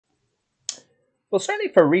Well,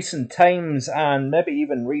 certainly for recent times and maybe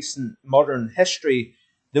even recent modern history,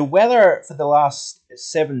 the weather for the last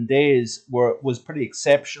 7 days was pretty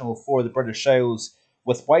exceptional for the British Isles,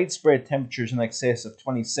 with widespread temperatures in excess of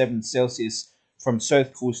 27 Celsius from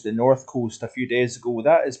south coast to north coast a few days ago.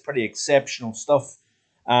 That is pretty exceptional stuff.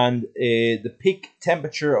 And the peak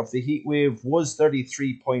temperature of the heat wave was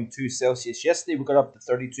 33.2 Celsius. Yesterday we got up to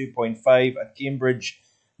 32.5 at Cambridge.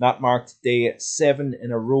 That marked day 7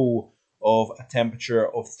 in a row of a temperature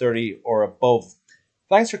of 30 or above.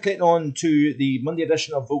 Thanks for clicking on to the Monday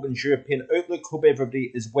edition of Vogan's European Outlook. Hope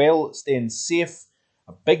everybody is well, staying safe.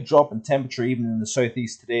 A big drop in temperature even in the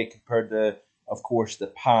southeast today compared to, of course, the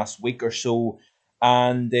past week or so.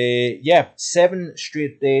 And yeah, 7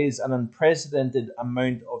 straight days, an unprecedented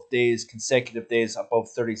amount of days, consecutive days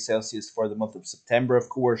above 30 Celsius for the month of September, of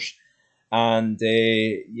course. And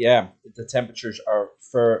yeah, the temperatures are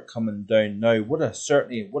fair coming down now. What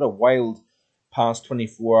a wild past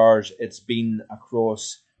 24 hours it's been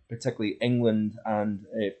across particularly England and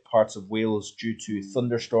parts of Wales due to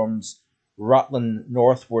thunderstorms rattling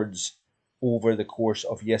northwards over the course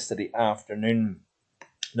of yesterday afternoon.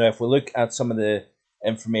 Now, if we look at some of the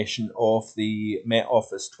information of the Met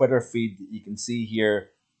Office Twitter feed, you can see here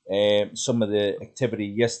some of the activity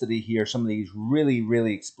yesterday here, some of these really,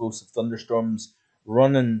 really explosive thunderstorms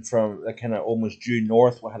running from a kind of almost due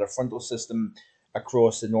north. We had a frontal system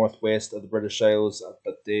across the northwest of the British Isles,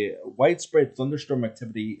 but the widespread thunderstorm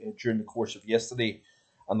activity during the course of yesterday.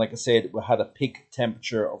 And like I said, we had a peak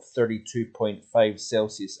temperature of 32.5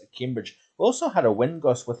 Celsius at Cambridge. We also had a wind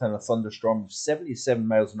gust within a thunderstorm of 77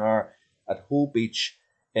 miles an hour at Hull Beach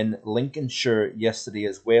in Lincolnshire yesterday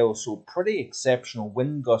as well. So pretty exceptional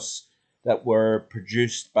wind gusts that were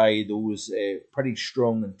produced by those pretty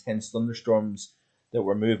strong, intense thunderstorms that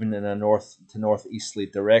were moving in a north to northeasterly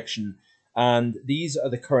direction. And these are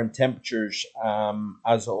the current temperatures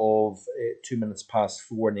as of 2 minutes past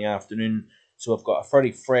 4 in the afternoon. So I've got a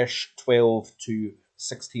fairly fresh 12 to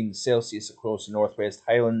 16 Celsius across the Northwest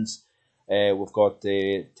Highlands. We've got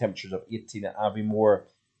temperatures of 18 at Aviemore.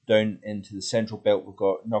 Down into the central belt, we've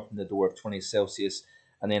got knocking the door of 20 Celsius.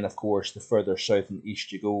 And then, of course, the further south and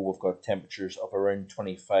east you go, we've got temperatures of around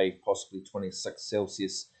 25, possibly 26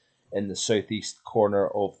 Celsius in the southeast corner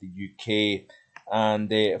of the UK.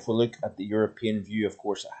 And if we look at the European view, of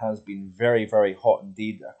course, it has been very, very hot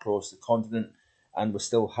indeed across the continent. And we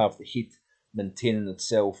still have the heat maintaining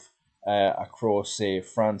itself across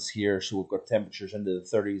France here. So we've got temperatures into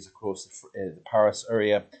the 30s across the Paris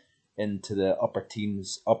area, into the upper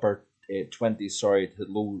 20s, to the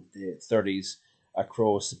low 30s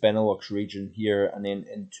across the Benelux region here, and then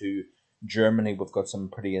into Germany. We've got some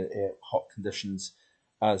pretty hot conditions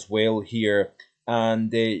as well here.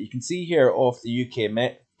 And you can see here off the UK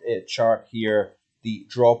Met chart here, the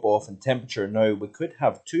drop off in temperature. Now, we could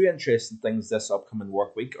have two interesting things this upcoming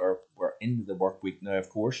work week, or we're into the work week now, of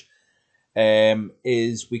course.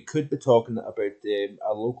 Is we could be talking about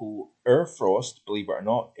a local air frost, believe it or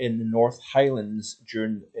not, in the North Highlands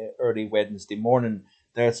during early Wednesday morning.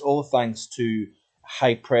 That's all thanks to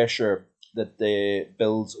high pressure that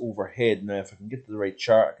builds overhead. Now, if I can get to the right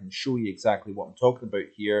chart, I can show you exactly what I'm talking about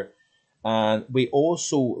here. And we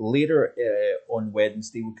also, later on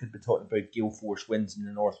Wednesday, we could be talking about gale force winds in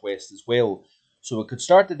the northwest as well. So we could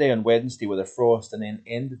start the day on Wednesday with a frost and then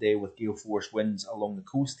end the day with gale force winds along the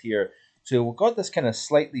coast here. So we've got this kind of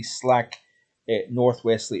slightly slack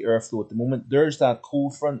northwesterly airflow at the moment. There's that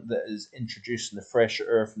cold front that is introducing the fresher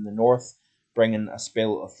air from the north, bringing a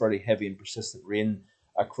spell of fairly heavy and persistent rain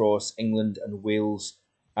across England and Wales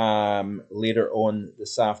later on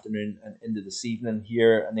this afternoon and into this evening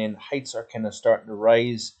here. And then heights are kind of starting to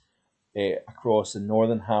rise across the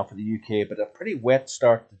northern half of the UK, but a pretty wet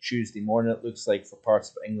start to Tuesday morning, it looks like, for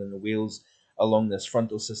parts of England and Wales along this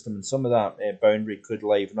frontal system, and some of that boundary could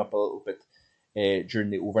liven up a little bit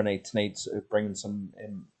during the overnight tonight, bringing some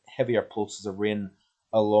heavier pulses of rain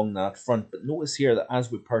along that front. But notice here that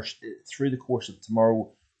as we push through the course of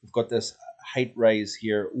tomorrow, we've got this height rise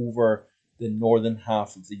here over the northern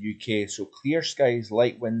half of the UK. So clear skies,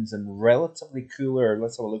 light winds, and relatively cooler.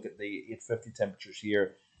 Let's have a look at the 850 temperatures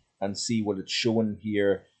here and see what it's showing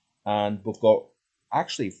here. And we've got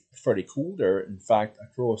actually fairly colder, in fact,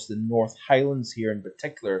 across the North Highlands here in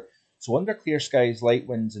particular. So under clear skies, light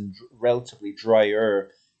winds, and relatively dry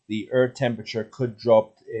air, the air temperature could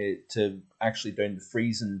drop to actually down to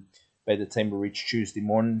freezing by the time we reach Tuesday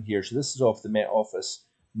morning here. So this is off the Met Office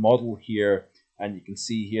model here, and you can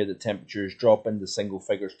see here the temperatures drop into single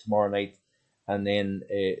figures tomorrow night, and then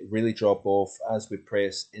really drop off as we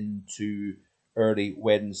press into early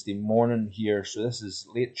Wednesday morning here. So this is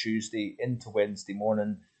late Tuesday into Wednesday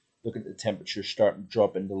morning. Looking at the temperatures starting to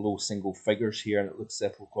drop into low single figures here, and it looks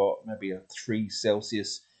as if we've got maybe a 3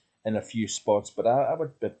 Celsius in a few spots. But I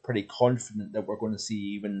would be pretty confident that we're going to see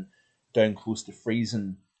even down close to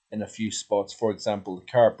freezing in a few spots. For example, the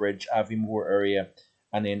Car Bridge, Aviemore area,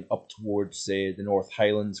 and then up towards the North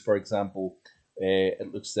Highlands, for example.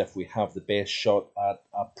 It looks as if we have the best shot at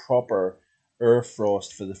a proper air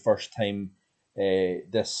frost for the first time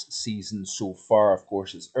this season so far. Of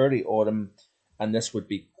course, it's early autumn, and this would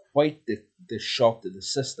be quite the shock to the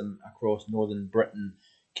system across northern Britain,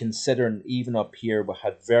 considering even up here we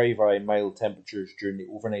had very, very mild temperatures during the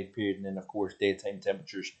overnight period, and then, of course, daytime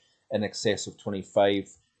temperatures in excess of 25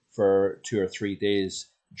 for 2 or 3 days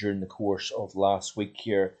during the course of last week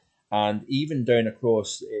here. And even down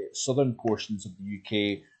across southern portions of the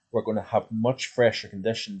UK, we're going to have much fresher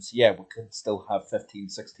conditions. Yeah, we could still have 15,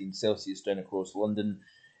 16 Celsius down across London,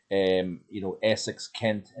 Essex,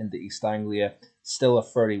 Kent, into East Anglia. Still a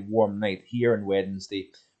fairly warm night here on Wednesday,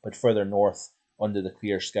 but further north, under the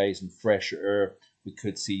clear skies and fresher air, we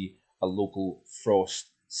could see a local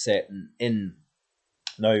frost setting in.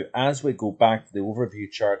 Now, as we go back to the overview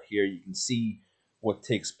chart here, you can see what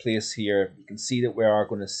takes place here. You can see that we are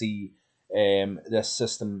going to see this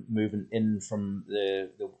system moving in from the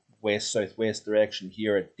west-southwest direction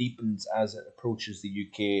here. It deepens as it approaches the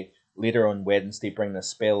UK later on Wednesday, bringing a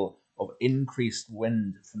spell of increased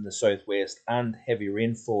wind from the southwest and heavy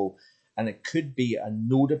rainfall. And it could be a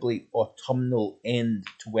notably autumnal end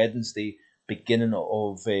to Wednesday, beginning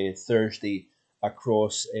of Thursday,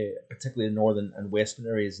 across particularly the northern and western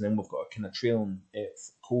areas. And then we've got a kind of trailing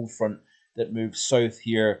cold front that moves south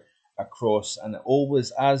here across, and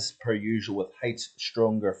always, as per usual, with heights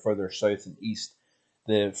stronger further south and east.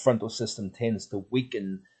 The frontal system tends to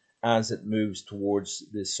weaken as it moves towards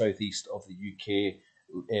the southeast of the UK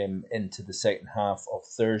into the second half of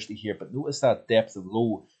Thursday here. But notice that depth of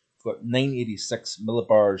low. We've got 986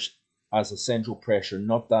 millibars as a central pressure,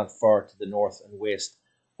 not that far to the north and west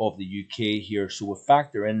of the UK here. So we'll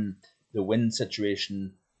factor in the wind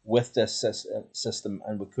situation with this system,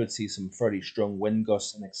 and we could see some fairly strong wind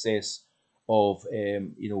gusts in excess of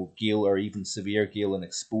gale or even severe gale and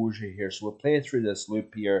exposure here. So we'll play through this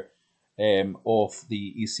loop here of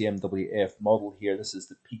the ECMWF model here. This is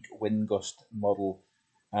the peak wind gust model,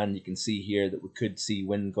 and you can see here that we could see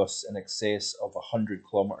wind gusts in excess of 100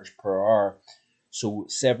 kilometers per hour. So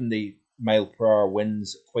 70 mile per hour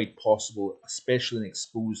winds quite possible, especially in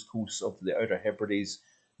exposed coasts of the Outer Hebrides,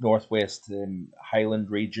 northwest Highland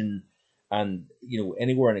region, and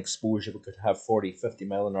anywhere in exposure we could have 40, 50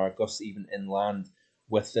 mile an hour gusts even inland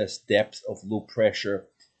with this depth of low pressure,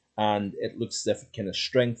 and it looks as if it kind of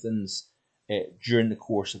strengthens during the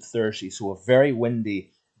course of Thursday. So a very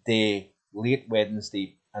windy day late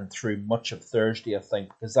Wednesday and through much of Thursday, I think,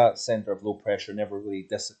 because that center of low pressure never really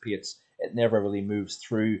dissipates. It never really moves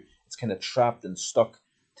through. It's kind of trapped and stuck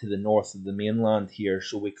to the north of the mainland here.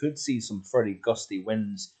 So we could see some fairly gusty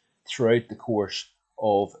winds throughout the course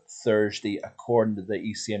of Thursday, according to the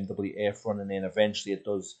ECMWF run, and then eventually it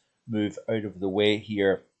does move out of the way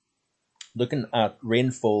here. Looking at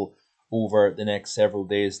rainfall over the next several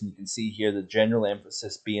days, and you can see here the general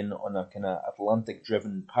emphasis being on a kind of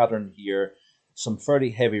Atlantic-driven pattern here. Some fairly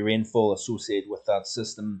heavy rainfall associated with that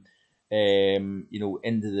system,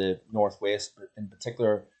 into the northwest, but in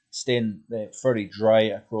particular staying fairly dry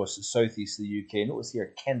across the southeast of the UK. Notice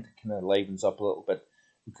here Kent kind of livens up a little bit.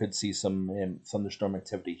 We could see some thunderstorm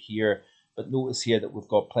activity here, but notice here that we've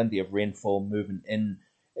got plenty of rainfall moving in.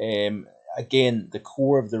 Again, the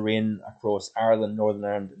core of the rain across Ireland, Northern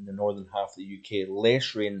Ireland, and the northern half of the UK.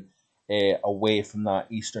 Less rain away from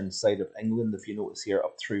that eastern side of England. If you notice here,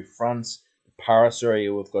 up through France, the Paris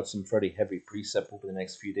area, we've got some fairly heavy precip over the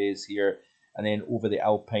next few days here, and then over the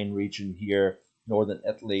Alpine region here, northern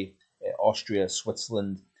Italy, Austria,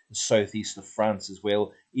 Switzerland, the southeast of France as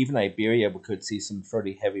well. Even Iberia, we could see some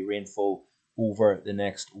fairly heavy rainfall over the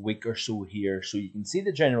next week or so here. So you can see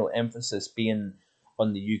the general emphasis being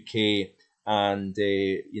on the UK, and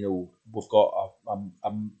we've got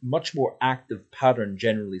a much more active pattern,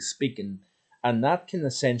 generally speaking, and that can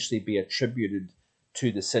essentially be attributed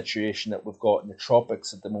to the situation that we've got in the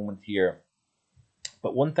tropics at the moment here.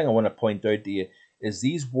 But one thing I want to point out to you is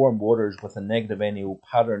these warm waters with a negative NAO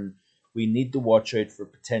pattern, we need to watch out for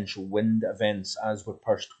potential wind events as we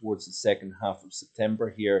push towards the second half of September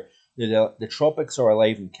here. The tropics are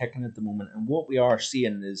alive and kicking at the moment, and what we are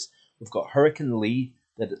seeing is we've got Hurricane Lee,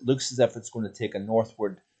 that it looks as if it's going to take a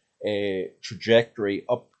northward trajectory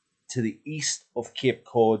up to the east of Cape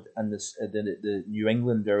Cod and the New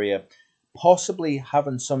England area, possibly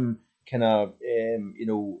having some kind of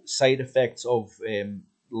side effects of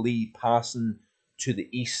Lee passing to the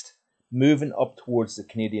east, moving up towards the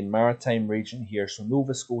Canadian Maritime region here. So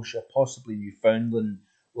Nova Scotia, possibly Newfoundland,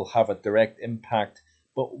 will have a direct impact.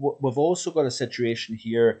 But we've also got a situation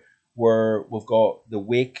here where we've got the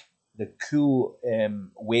cool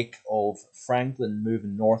wake of Franklin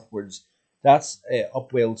moving northwards. That's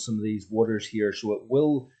upwelled some of these waters here, so it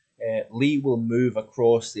will Lee will move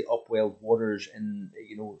across the upwelled waters in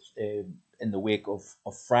the wake of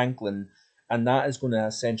Franklin, and that is going to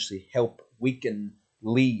essentially help weaken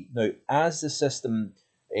Lee. Now, as the system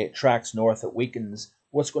tracks north, it weakens.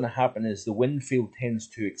 What's going to happen is the wind field tends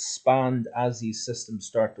to expand as these systems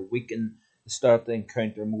start to weaken, start to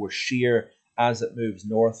encounter more shear. As it moves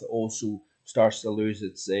north, it also starts to lose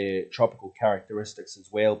its tropical characteristics as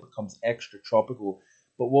well, becomes extra tropical.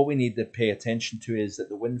 But what we need to pay attention to is that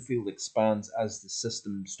the wind field expands as the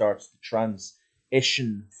system starts to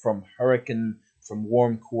transition from hurricane, from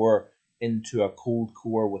warm core into a cold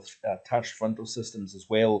core with attached frontal systems as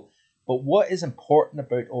well. But what is important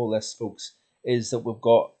about all this, folks, is that we've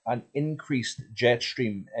got an increased jet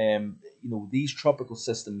stream. These tropical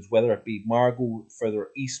systems, whether it be Margot further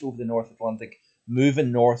east over the North Atlantic,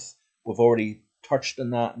 moving north, we've already touched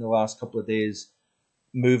on that in the last couple of days,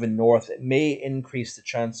 moving north, it may increase the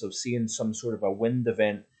chance of seeing some sort of a wind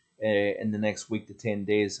event in the next week to 10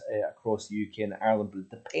 days across the UK and Ireland, but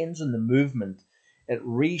it depends on the movement. It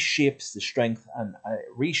reshapes the strength and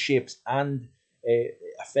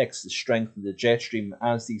affects the strength of the jet stream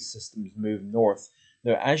as these systems move north.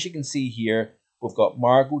 Now, as you can see here, we've got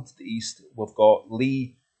Margot to the east, we've got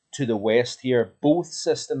Lee to the west here. Both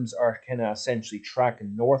systems are kind of essentially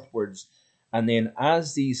tracking northwards, and then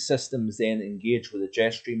as these systems then engage with the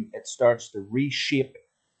jet stream, it starts to reshape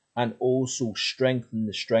and also strengthen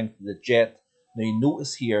the strength of the jet. Now you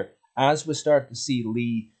notice here, as we start to see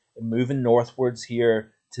Lee moving northwards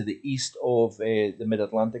here to the east of the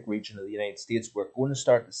mid-Atlantic region of the United States, we're going to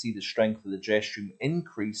start to see the strength of the jet stream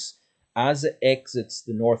increase as it exits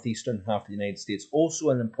the northeastern half of the United States. Also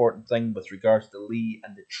an important thing with regards to Lee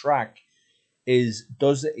and the track is,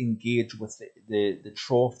 does it engage with the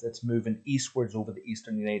trough that's moving eastwards over the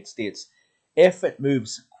eastern United States? If it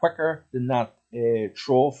moves quicker than that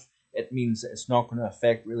trough, it means that it's not going to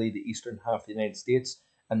affect really the eastern half of the United States,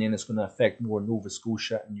 and then it's going to affect more Nova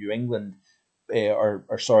Scotia and New England,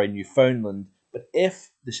 Newfoundland. But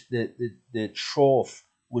if the trough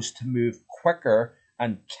was to move quicker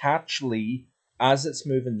and catch Lee as it's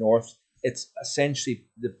moving north, it's essentially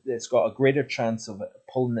it's got a greater chance of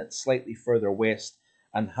pulling it slightly further west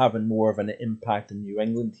and having more of an impact in New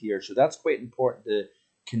England here. So that's quite important to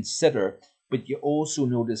consider. But you also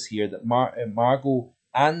notice here that Margot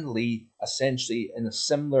and Lee essentially in a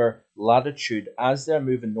similar latitude as they're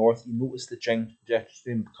moving north. You notice the jet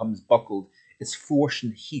stream becomes buckled. It's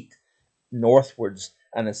forcing heat northwards,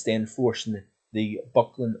 and it's then forcing the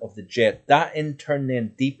buckling of the jet. That in turn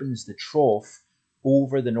then deepens the trough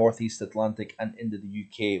over the northeast Atlantic and into the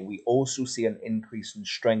UK. We also see an increase in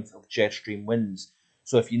strength of jet stream winds.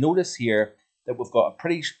 So if you notice here that we've got a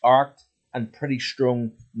pretty arced and pretty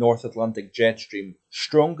strong North Atlantic jet stream,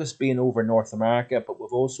 strongest being over North America, but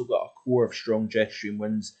we've also got a core of strong jet stream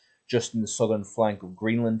winds just in the southern flank of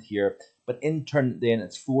Greenland here. But in turn then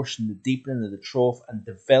it's forcing the deepening of the trough and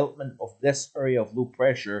development of this area of low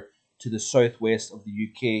pressure to the southwest of the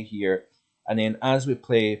UK here. And then as we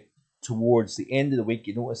play towards the end of the week,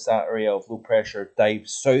 you notice that area of low pressure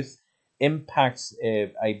dives south, impacts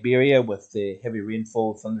Iberia with the heavy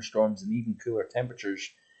rainfall, thunderstorms, and even cooler temperatures.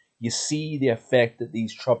 You see the effect that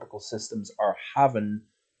these tropical systems are having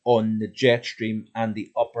on the jet stream and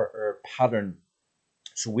the upper air pattern.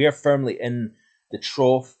 So we are firmly in the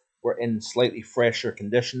trough. We're in slightly fresher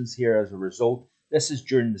conditions here as a result. This is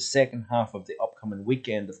during the second half of the upcoming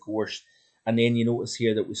weekend, of course. And then you notice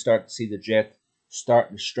here that we start to see the jet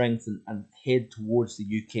starting to strengthen and head towards the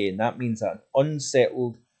UK. And that means that an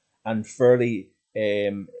unsettled and fairly,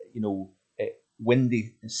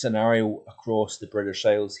 windy scenario across the British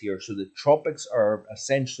Isles here. So the tropics are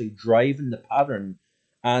essentially driving the pattern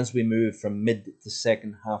as we move from mid to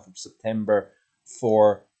second half of September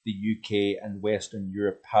for the UK and Western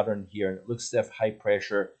Europe pattern here. And it looks as if high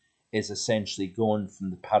pressure is essentially going from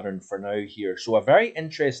the pattern for now here. So a very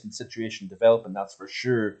interesting situation developing, that's for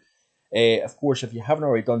sure. Of course, if you haven't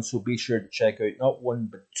already done so, be sure to check out not one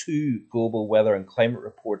but two global weather and climate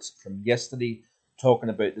reports from yesterday, talking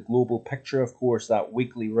about the global picture, of course, that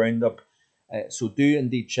weekly roundup. So do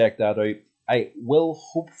indeed check that out. I will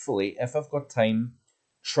hopefully, if I've got time,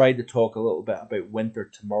 try to talk a little bit about winter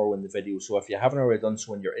tomorrow in the video. So if you haven't already done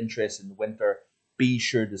so and you're interested in winter, be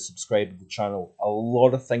sure to subscribe to the channel. A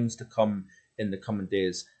lot of things to come in the coming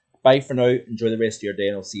days. Bye for now. Enjoy the rest of your day,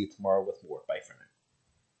 and I'll see you tomorrow with more. Bye for now.